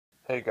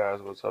Hey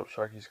guys, what's up?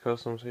 Sharky's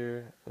Customs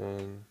here,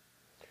 and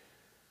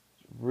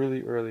it's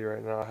really early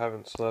right now. I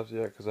haven't slept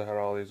yet because I had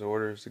all these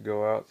orders to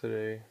go out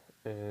today,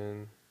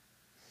 and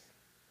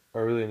I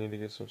really need to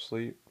get some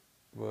sleep.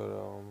 But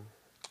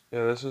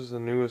yeah, this is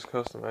the newest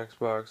custom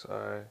Xbox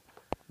I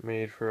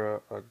made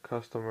for a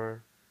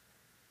customer.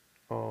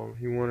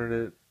 He wanted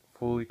it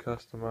fully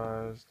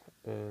customized,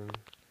 and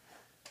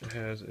it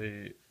has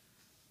a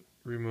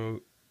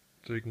remote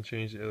so you can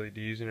change the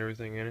LEDs and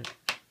everything in it.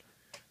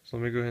 So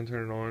let me go ahead and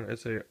turn it on.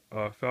 It's a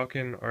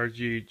Falcon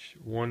RGH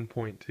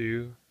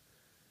 1.2.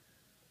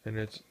 And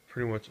it's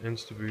pretty much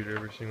insta-boot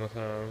every single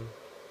time.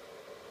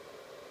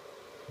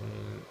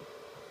 And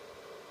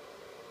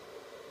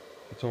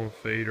it's on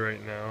fade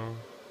right now.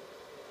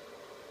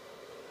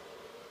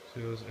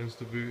 See those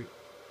insta-boot?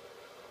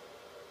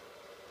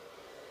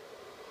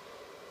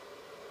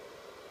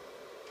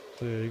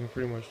 So yeah, you can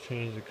pretty much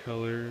change the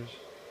colors.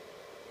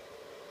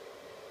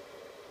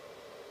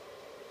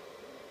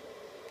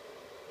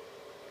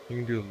 You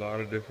can do a lot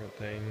of different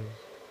things.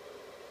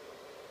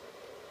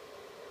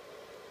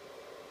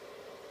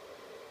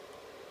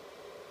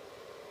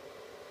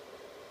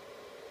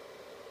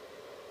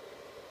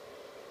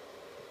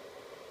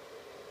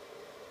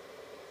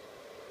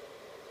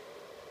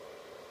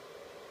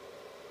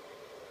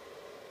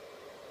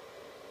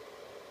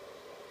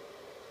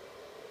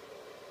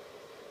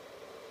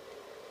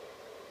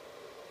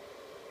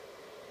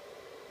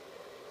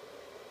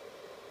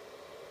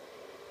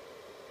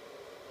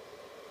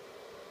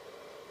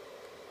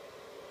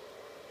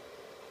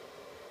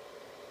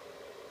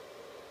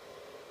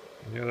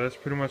 Yeah, that's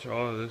pretty much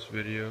all of this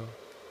video.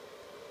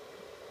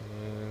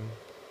 And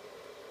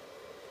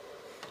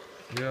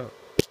yeah,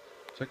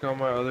 check out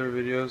my other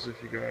videos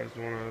if you guys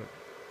wanna,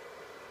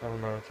 I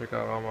don't know, check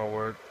out all my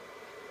work.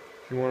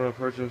 If you wanna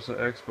purchase an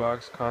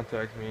Xbox,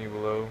 contact me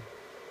below.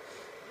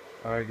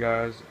 Alright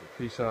guys,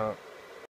 peace out.